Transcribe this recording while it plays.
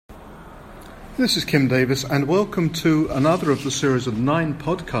This is Kim Davis, and welcome to another of the series of 9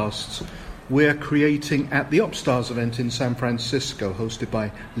 podcasts we're creating at the OpsStars event in San Francisco, hosted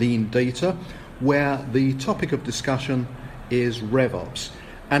by Lean Data, where the topic of discussion is RevOps.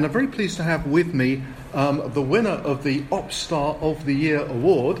 And I'm very pleased to have with me the winner of the OpsStar of the Year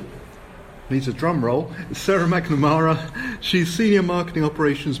award. Needs a drum roll. Sarah McNamara. She's Senior Marketing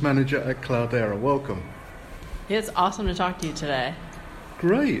Operations Manager at Cloudera. Welcome. It's awesome to talk to you today.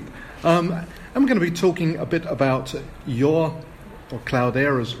 Great. I'm going to be talking a bit about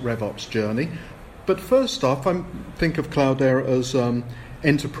Cloudera's RevOps journey. But first off, I think of Cloudera as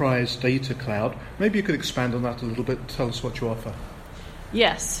Enterprise Data Cloud. Maybe you could expand on that a little bit, tell us what you offer.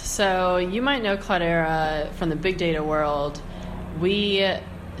 Yes, so you might know Cloudera from the big data world. We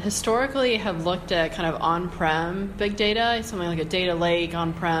historically have looked at kind of on-prem big data, something like a data lake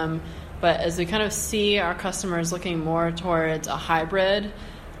on-prem, but as we kind of see our customers looking more towards a hybrid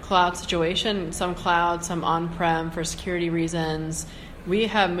cloud situation, some cloud, some on-prem for security reasons, we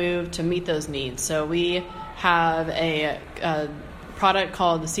have moved to meet those needs. So we have a product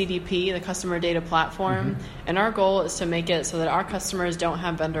called the CDP, the Customer Data Platform, and our goal is to make it so that our customers don't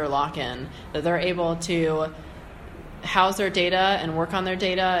have vendor lock-in, that they're able to house their data and work on their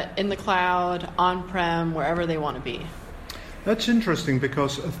data in the cloud, on-prem, wherever they want to be. That's interesting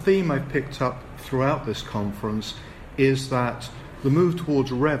because a theme I've picked up throughout this conference is that the move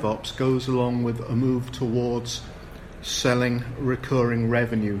towards RevOps goes along with a move towards selling recurring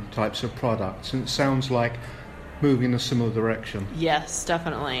revenue types of products. And it sounds like moving in a similar direction. Yes,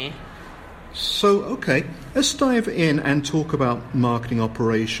 definitely. So, okay, let's dive in and talk about marketing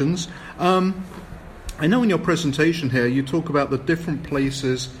operations. I know in your presentation here you talk about the different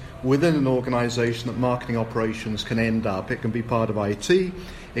places within an organization that marketing operations can end up. It can be part of IT,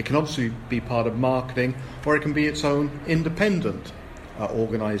 it can obviously be part of marketing, or it can be its own independent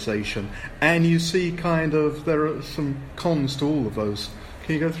organization. And you see there are some cons to all of those.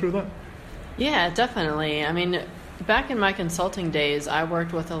 Can you go through that? Yeah, definitely. I mean, back in my consulting days, I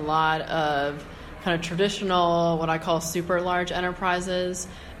worked with a lot of kind of traditional, what I call super large enterprises,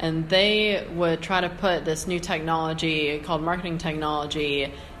 and they would try to put this new technology called marketing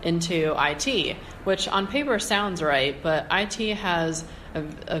technology into IT, which on paper sounds right, but IT has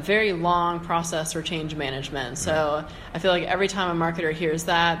a very long process for change management. So I feel like every time a marketer hears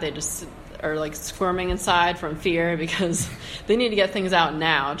that, they just are like squirming inside from fear because they need to get things out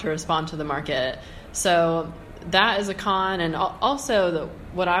now to respond to the market. So that is a con. And also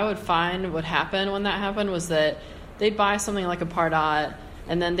what I would find would happen when that happened was that they'd buy something like a Pardot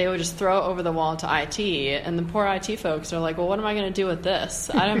and then they would just throw it over the wall to IT. And the poor IT folks are like, well, what am I going to do with this?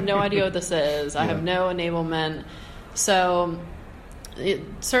 I have no idea what this is. I have no enablement. So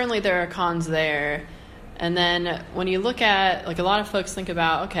certainly there are cons there. And then when you look at, like, a lot of folks think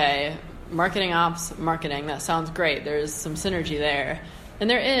about, okay, marketing ops, marketing, that sounds great. There's some synergy there. And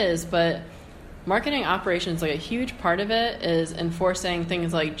there is, but marketing operations, like a huge part of it is enforcing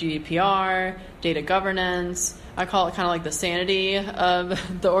things like GDPR, data governance. I call it kind of like the sanity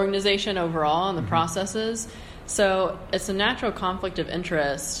of the organization overall and the processes. So it's a natural conflict of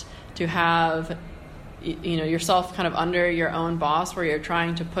interest to have yourself kind of under your own boss where you're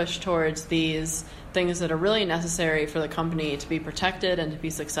trying to push towards these things that are really necessary for the company to be protected and to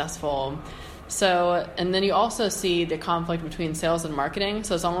be successful. So, and then you also see the conflict between sales and marketing.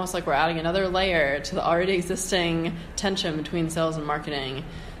 So it's almost like we're adding another layer to the already existing tension between sales and marketing.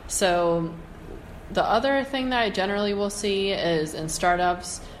 So the other thing that I generally will see is in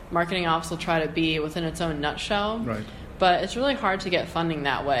startups, marketing ops will try to be within its own nutshell. Right. But it's really hard to get funding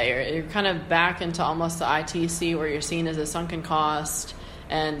that way. You're kind of back into almost the ITC where you're seen as a sunken cost,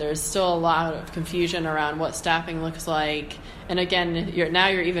 and there's still a lot of confusion around what staffing looks like. And again,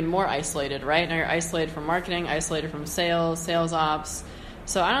 you're even more isolated, right? Now you're isolated from marketing, isolated from sales ops.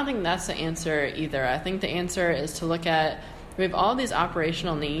 So I don't think that's the answer either. I think the answer is to look at, we have all these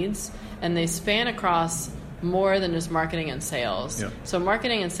operational needs, and they span across more than just marketing and sales. Yep. So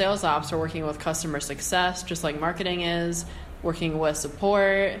marketing and sales ops are working with customer success, just like marketing is, working with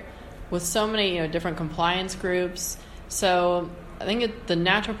support, with so many different compliance groups. So I think the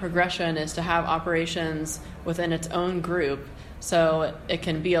natural progression is to have operations within its own group so it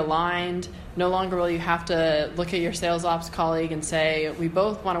can be aligned. No longer will you have to look at your sales ops colleague and say, we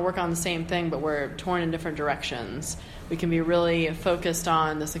both want to work on the same thing, but we're torn in different directions. We can be really focused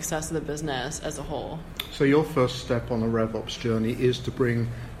on the success of the business as a whole. So your first step on the RevOps journey is to bring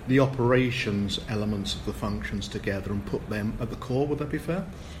the operations elements of the functions together and put them at the core. Would that be fair?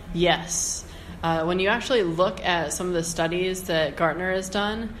 Yes. When you actually look at some of the studies that Gartner has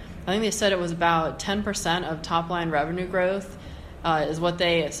done, I think they said it was about 10% of top-line revenue growth is what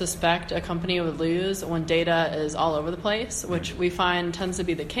they suspect a company would lose when data is all over the place, which we find tends to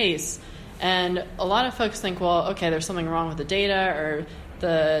be the case. And a lot of folks think, well, okay, there's something wrong with the data, or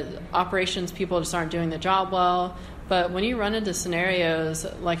the operations people just aren't doing the job well. But when you run into scenarios,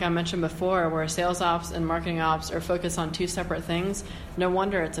 like I mentioned before, where sales ops and marketing ops are focused on two separate things, no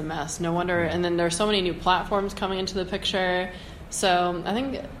wonder it's a mess. No wonder. And then there's so many new platforms coming into the picture. So I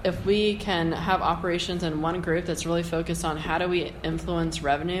think if we can have operations in one group that's really focused on how do we influence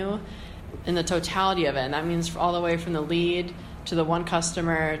revenue in the totality of it, and that means all the way from the lead to the one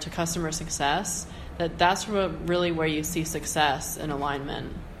customer to customer success, that's really where you see success and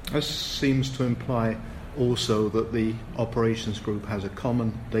alignment. This seems to imply also that the operations group has a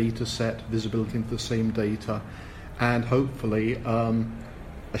common data set, visibility into the same data, and hopefully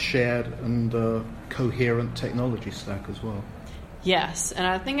a shared and coherent technology stack as well. Yes, and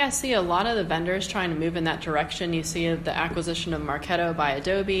I think I see a lot of the vendors trying to move in that direction. You see the acquisition of Marketo by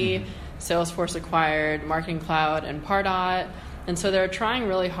Adobe, Salesforce acquired Marketing Cloud and Pardot, and so they're trying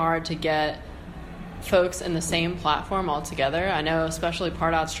really hard to get folks in the same platform altogether. I know especially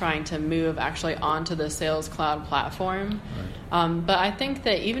Pardot's trying to move actually onto the Sales Cloud platform. Right. But I think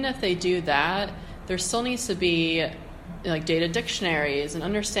that even if they do that, there still needs to be like data dictionaries and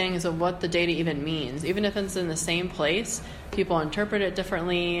understandings of what the data even means. Even if it's in the same place, people interpret it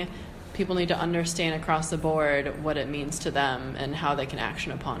differently. People need to understand across the board what it means to them and how they can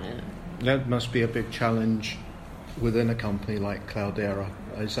action upon it. That must be a big challenge within a company like Cloudera.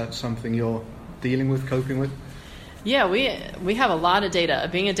 Is that something you're dealing with, coping with? Yeah, we have a lot of data.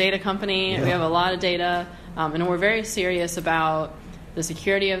 Being a data company, we have a lot of data, and we're very serious about the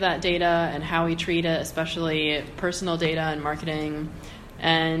security of that data and how we treat it, especially personal data and marketing.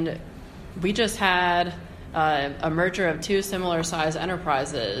 And we just had a merger of two similar size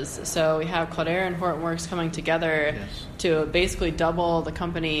enterprises. So we have Cloudera and Hortonworks coming together to basically double the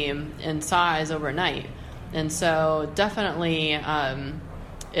company in size overnight. And so definitely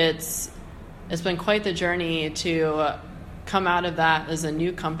it's been quite the journey to come out of that as a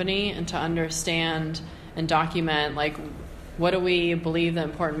new company and to understand and document, like, what do we believe the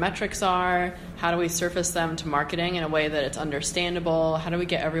important metrics are? How do we surface them to marketing in a way that it's understandable? How do we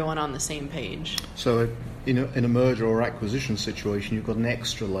get everyone on the same page? So in a merger or acquisition situation, you've got an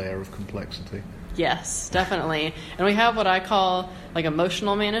extra layer of complexity. Yes, definitely. And we have what I call like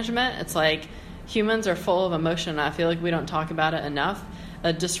emotional management. It's like humans are full of emotion. I feel like we don't talk about it enough.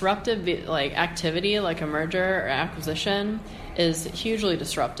 A disruptive activity like a merger or acquisition is hugely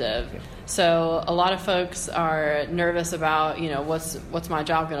disruptive. Yeah. So a lot of folks are nervous about, what's my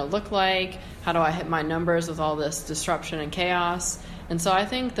job going to look like? How do I hit my numbers with all this disruption and chaos? And so I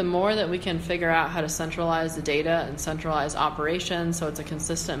think the more that we can figure out how to centralize the data and centralize operations so it's a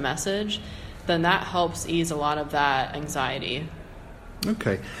consistent message, then that helps ease a lot of that anxiety.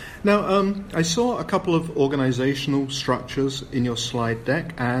 Okay. Now, I saw a couple of organizational structures in your slide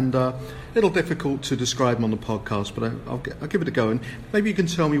deck, and a little difficult to describe them on the podcast, but I'll give it a go. And maybe you can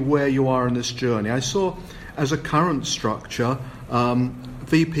tell me where you are in this journey. I saw as a current structure,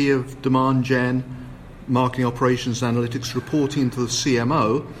 VP of Demand Gen, Marketing Operations Analytics, reporting to the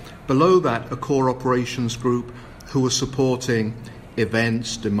CMO. Below that, a core operations group who are supporting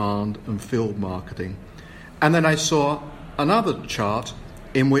events, demand, and field marketing. And then I saw another chart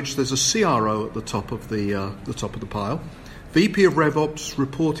in which there's a CRO at the top of the pile, VP of RevOps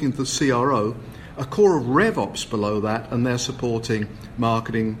reporting to the CRO, a core of RevOps below that, and they're supporting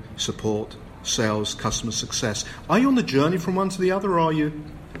marketing, support, sales, customer success. Are you on the journey from one to the other, or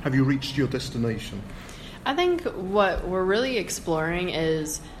have you reached your destination? I think what we're really exploring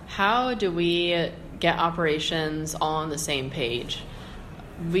is how do we get operations all on the same page.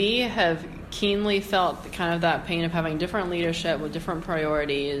 We have keenly felt kind of that pain of having different leadership with different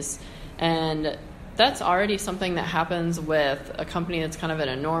priorities, and that's already something that happens with a company that's kind of in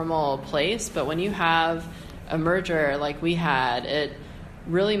a normal place. But when you have a merger like we had, it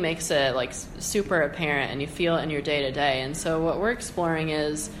really makes it like super apparent, and you feel it in your day to day. And so what we're exploring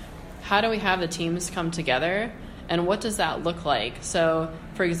is how do we have the teams come together, and what does that look like? So,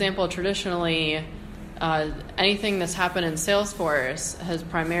 for example, traditionally, anything that's happened in Salesforce has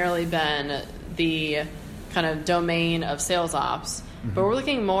primarily been the kind of domain of sales ops. Mm-hmm. But we're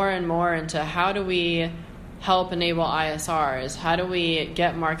looking more and more into how do we help enable ISRs? How do we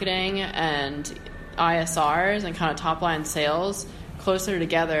get marketing and ISRs and kind of top-line sales closer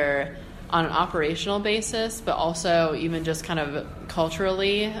together on an operational basis, but also even just kind of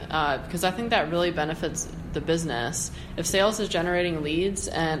culturally, because I think that really benefits the business. If sales is generating leads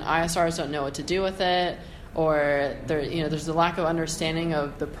and ISRs don't know what to do with it, or there's a lack of understanding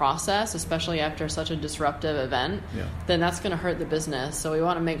of the process, especially after such a disruptive event, then that's going to hurt the business. So we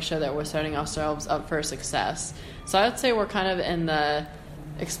want to make sure that we're setting ourselves up for success. So I would say we're kind of in the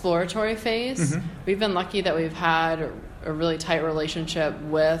exploratory phase. We've been lucky that we've had a really tight relationship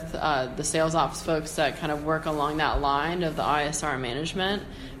with the sales ops folks that kind of work along that line of the ISR management,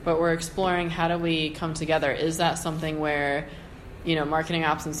 but we're exploring how do we come together. Is that something where marketing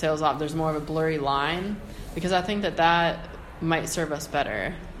ops and sales ops, there's more of a blurry line? Because I think that might serve us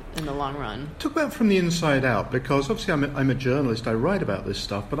better in the long run. Talk about from the inside out, because obviously I'm a journalist, I write about this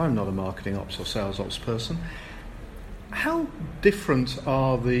stuff, but I'm not a marketing ops or sales ops person. How different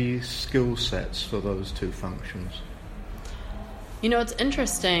are the skill sets for those two functions? It's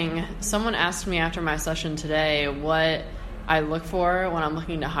interesting. Someone asked me after my session today what I look for when I'm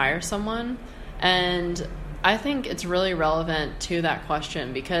looking to hire someone. And I think it's really relevant to that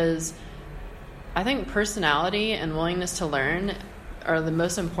question, because I think personality and willingness to learn are the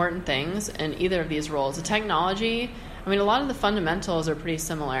most important things in either of these roles. The technology, a lot of the fundamentals are pretty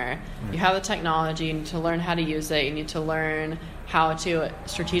similar. You have the technology, you need to learn how to use it, you need to learn how to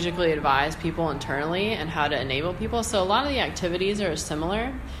strategically advise people internally and how to enable people. So a lot of the activities are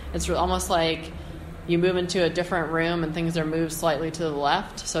similar. It's almost like you move into a different room and things are moved slightly to the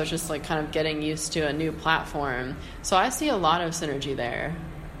left. So it's just like kind of getting used to a new platform. So I see a lot of synergy there.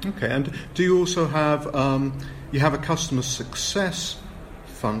 Okay, and do you also have, you have a customer success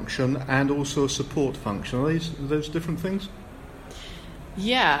function and also a support function? Are those different things?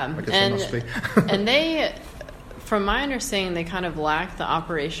 Yeah. I guess they must be. And they, from my understanding, they kind of lack the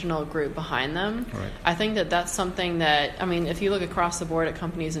operational group behind them. Right. I think that's something that, if you look across the board at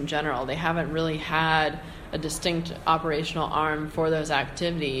companies in general, they haven't really had a distinct operational arm for those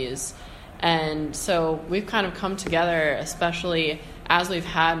activities. And so we've kind of come together, especially as we've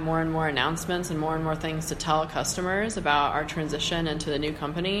had more and more announcements and more things to tell customers about our transition into the new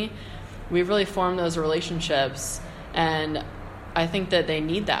company. We've really formed those relationships, and I think that they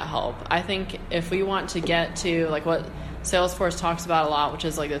need that help. I think if we want to get to like what Salesforce talks about a lot, which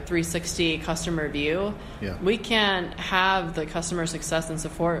is like a 360 customer view, we can't have the customer success and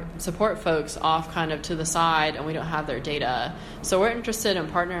support folks off kind of to the side and we don't have their data. So we're interested in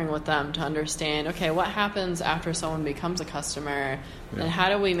partnering with them to understand, okay, what happens after someone becomes a customer, and how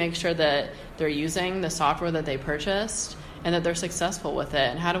do we make sure that they're using the software that they purchased and that they're successful with it,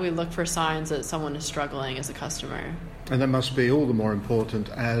 and how do we look for signs that someone is struggling as a customer? And that must be all the more important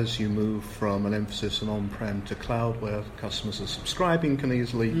as you move from an emphasis on on-prem to cloud, where customers are subscribing can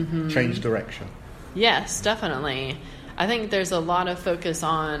easily change direction. Yes, definitely. I think there's a lot of focus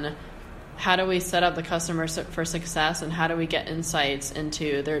on how do we set up the customer for success and how do we get insights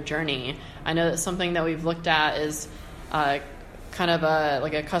into their journey. I know that something that we've looked at is kind of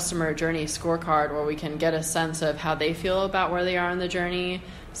a customer journey scorecard where we can get a sense of how they feel about where they are in the journey,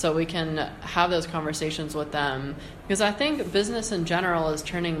 so we can have those conversations with them. Because I think business in general is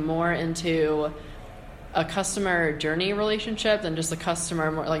turning more into a customer journey relationship than just a customer,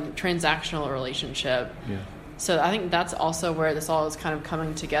 more like transactional relationship. Yeah. So I think that's also where this all is kind of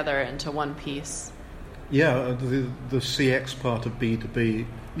coming together into one piece. Yeah, the CX part of B2B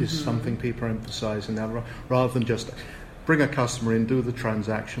is something people are emphasizing now, rather than just bring a customer in, do the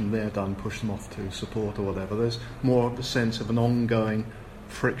transaction, they're done, push them off to support or whatever. There's more of a sense of an ongoing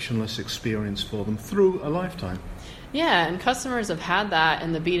frictionless experience for them through a lifetime. Yeah, and customers have had that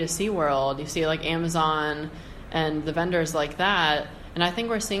in the B2C world. You see like Amazon and the vendors like that, and I think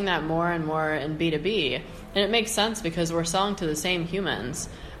we're seeing that more and more in B2B. And it makes sense because we're selling to the same humans.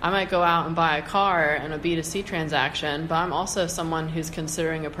 I might go out and buy a car in a B2C transaction, but I'm also someone who's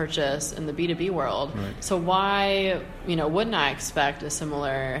considering a purchase in the B2B world. Right. So why, wouldn't I expect a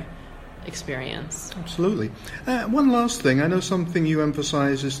similar experience? Absolutely. One last thing. I know something you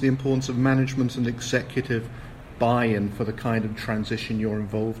emphasize is the importance of management and executive buy-in for the kind of transition you're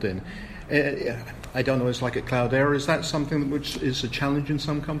involved in. I don't know, it's like at Cloudera. Is that something which is a challenge in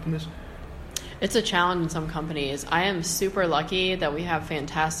some companies? It's a challenge in some companies. I am super lucky that we have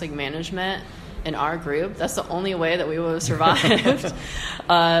fantastic management in our group. That's the only way that we would have survived. It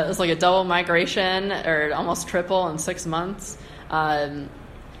was like a double migration or almost triple in 6 months. I'm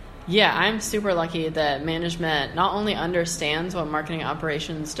super lucky that management not only understands what marketing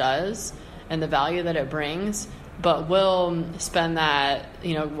operations does and the value that it brings, but will spend that,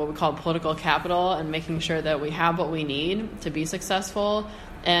 what we call political capital, and making sure that we have what we need to be successful.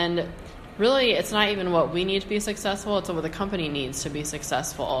 And really, it's not even what we need to be successful, it's what the company needs to be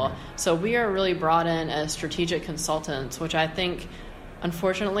successful. So we are really brought in as strategic consultants, which I think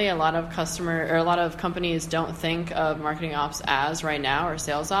unfortunately, a lot of companies don't think of marketing ops as right now or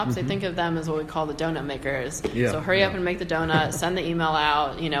sales ops. They think of them as what we call the donut makers. Yeah, so hurry up and make the donut, send the email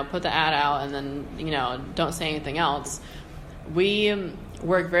out, put the ad out, and then, don't say anything else. We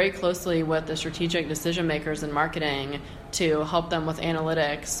work very closely with the strategic decision makers in marketing to help them with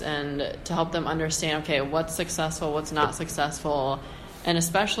analytics and to help them understand, okay, what's successful, what's not successful. And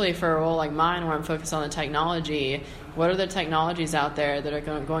especially for a role like mine where I'm focused on the technology, what are the technologies out there that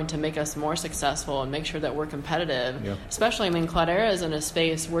are going to make us more successful and make sure that we're competitive? Yeah. Especially, Cloudera is in a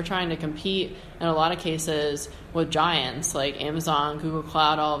space we're trying to compete in a lot of cases with giants like Amazon, Google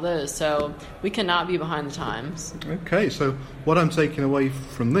Cloud, all of those. So we cannot be behind the times. Okay, so what I'm taking away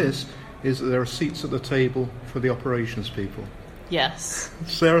from this is that there are seats at the table for the operations people. Yes.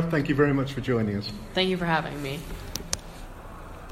 Sarah, thank you very much for joining us. Thank you for having me.